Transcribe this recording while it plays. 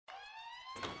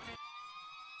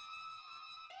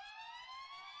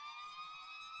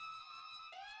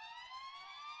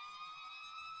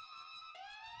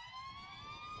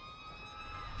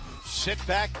Sit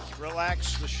back,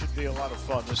 relax. This should be a lot of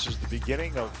fun. This is the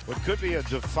beginning of what could be a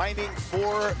defining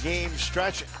 4-game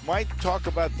stretch. Might talk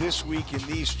about this week in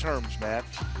these terms, Matt.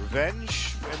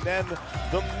 Revenge and then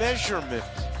the measurement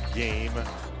game.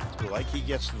 Like he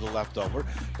gets to the left over,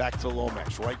 back to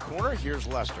Lomax. Right corner, here's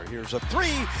Lester. Here's a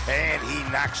three, and he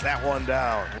knocks that one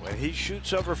down. When he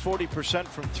shoots over 40%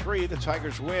 from three, the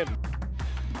Tigers win.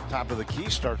 Top of the key,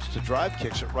 starts to drive,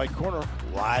 kicks it right corner,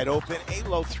 wide open,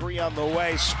 Alo, three on the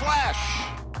way, splash!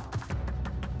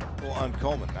 On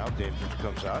Coleman, now David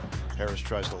comes out, Harris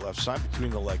tries the left side between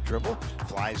the leg dribble,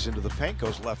 flies into the paint,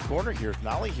 goes left corner, here's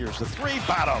Nolly, here's the three,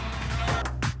 bottom!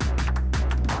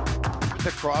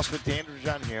 The cross with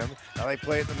Deandre on him, now they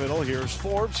play it in the middle, here's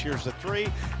Forbes, here's the three,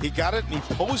 he got it and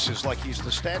he poses like he's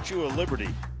the Statue of Liberty.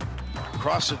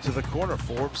 Cross it to the corner,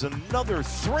 Forbes, another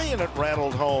three, and it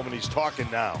rattled home, and he's talking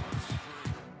now.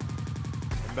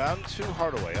 Inbound to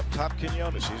Hardaway, up top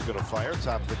Quinones, he's going to fire,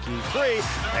 top of the key, three,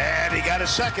 and he got a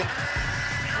second.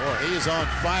 Boy, he is on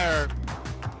fire.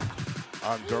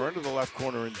 On Duren to the left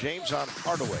corner, and James on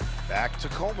Hardaway. Back to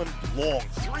Coleman, long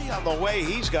three on the way,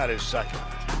 he's got his second.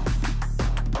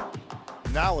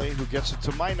 Nolly, who gets it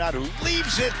to Minot, who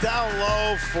leaves it down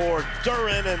low for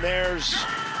Duren, and there's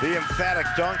the emphatic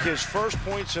dunk, his first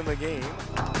points in the game.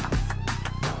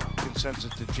 Sends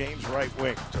it to James right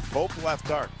wing, to Pope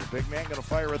left arc. The big man gonna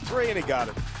fire a three, and he got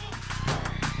it.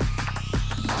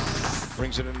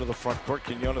 Brings it into the front court,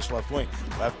 Quinones left wing.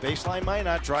 Left baseline,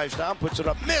 Minot drives down, puts it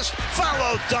up, missed,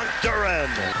 follow, dunk, Duren.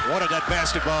 Wanted that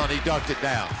basketball, and he dunked it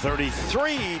down.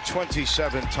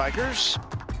 33-27 Tigers.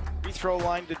 Free throw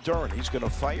line to Duren. He's going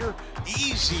to fire.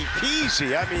 Easy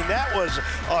peasy. I mean, that was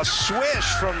a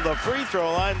swish from the free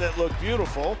throw line that looked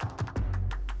beautiful.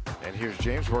 And here's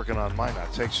James working on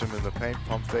Minot. Takes him in the paint,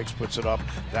 pump fakes, puts it up.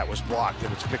 That was blocked,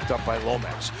 and it's picked up by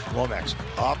Lomax. Lomax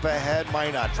up ahead,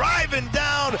 Minot driving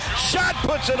down. Shot,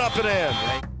 puts it up and in.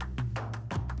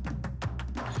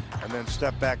 And then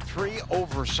step back three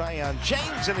over Sion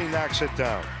James, and he knocks it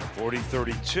down.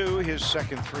 40-32, his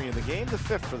second three in the game, the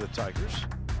fifth for the Tigers.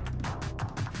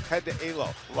 Head to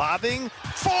Alo, lobbing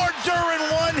for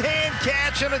Duren, one-hand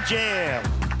catch and a jam.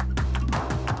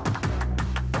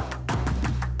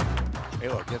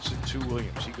 Alo gets it to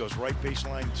Williams. He goes right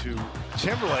baseline to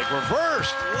Timberlake.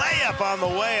 Reversed layup on the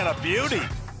way and a beauty.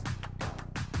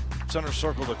 Center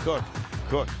circle to Cook.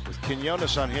 Cook with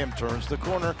Quinones on him, turns the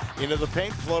corner into the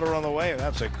paint, floater on the way, and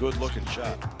that's a good-looking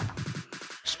shot.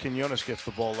 Quinones gets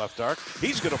the ball left arc.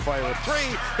 He's going to fire a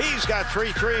three. He's got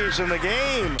 3 threes in the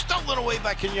game. Stolen away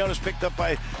by Quinones, picked up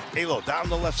by Alo. Down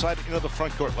the left side into the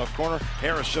front court. Left corner.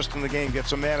 Harris just in the game,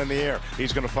 gets a man in the air.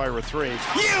 He's going to fire a three. You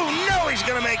know he's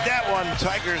going to make that one.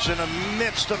 Tigers in the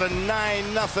midst of a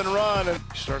 9-0 run. And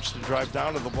starts to drive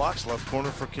down to the blocks. Left corner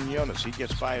for Quinones. He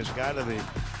gets by his guy to the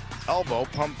elbow.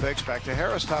 Pump fakes back to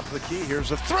Harris. Top of the key.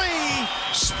 Here's a three.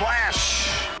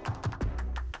 Splash.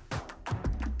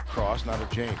 Cross, not a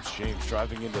James. James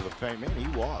driving into the paint. Man, he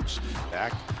walks.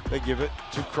 Back, they give it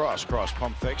to Cross. Cross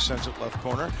pump fake, sends it left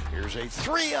corner. Here's a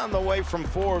three on the way from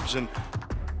Forbes, and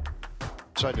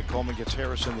side to Coleman, gets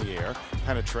Harris in the air.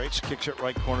 Penetrates, kicks it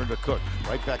right corner to Cook.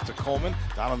 Right back to Coleman,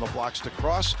 down on the blocks to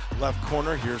Cross. Left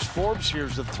corner, here's Forbes,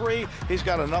 here's the three. He's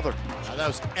got another. Now, that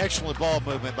was excellent ball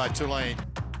movement by Tulane.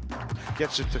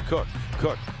 Gets it to Cook.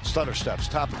 Cook, stutter steps,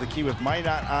 top of the key with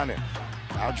Minot on it.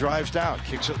 Now drives down,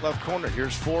 kicks it left corner.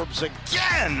 Here's Forbes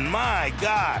again. My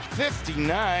gosh,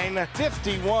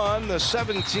 59-51. The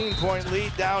 17-point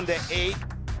lead down to 8.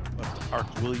 Left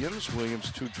arc Williams.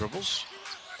 Williams 2 dribbles.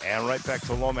 And right back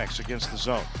to Lomax against the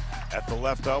zone. At the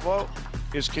left elbow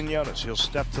is Quinones. He'll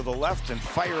step to the left and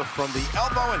fire from the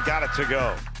elbow and got it to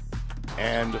go.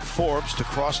 And Forbes to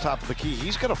cross top of the key.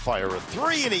 He's going to fire a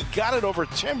three, and he got it over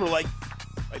Timberlake.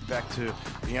 Right back to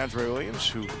Deandre Williams,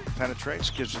 who penetrates,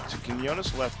 gives it to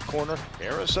Quinones, left corner.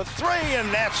 Harris a three, and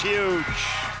that's huge.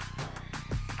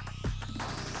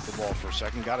 The ball for a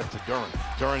second, got it to Duren.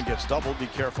 Duren gets doubled, be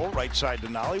careful. Right side to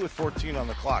Nolly with 14 on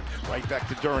the clock. Right back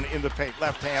to Duren in the paint,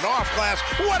 left hand off glass.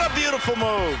 What a beautiful move.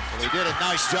 Well, he did a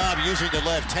nice job using the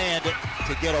left hand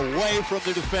to get away from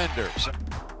the defenders.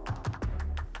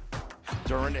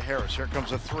 Duren to Harris. Here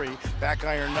comes a three. Back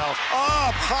iron now.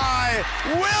 Up high.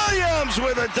 Williams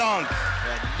with a dunk.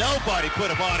 And nobody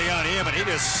put a body on him, and he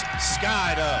just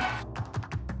skied up.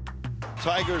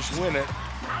 Tigers win it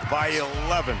by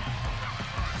 11.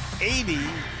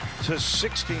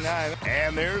 80-69.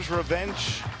 And there's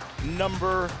revenge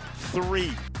number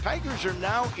 3. Tigers are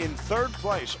now in 3rd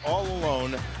place all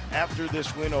alone after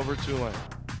this win over Tulane.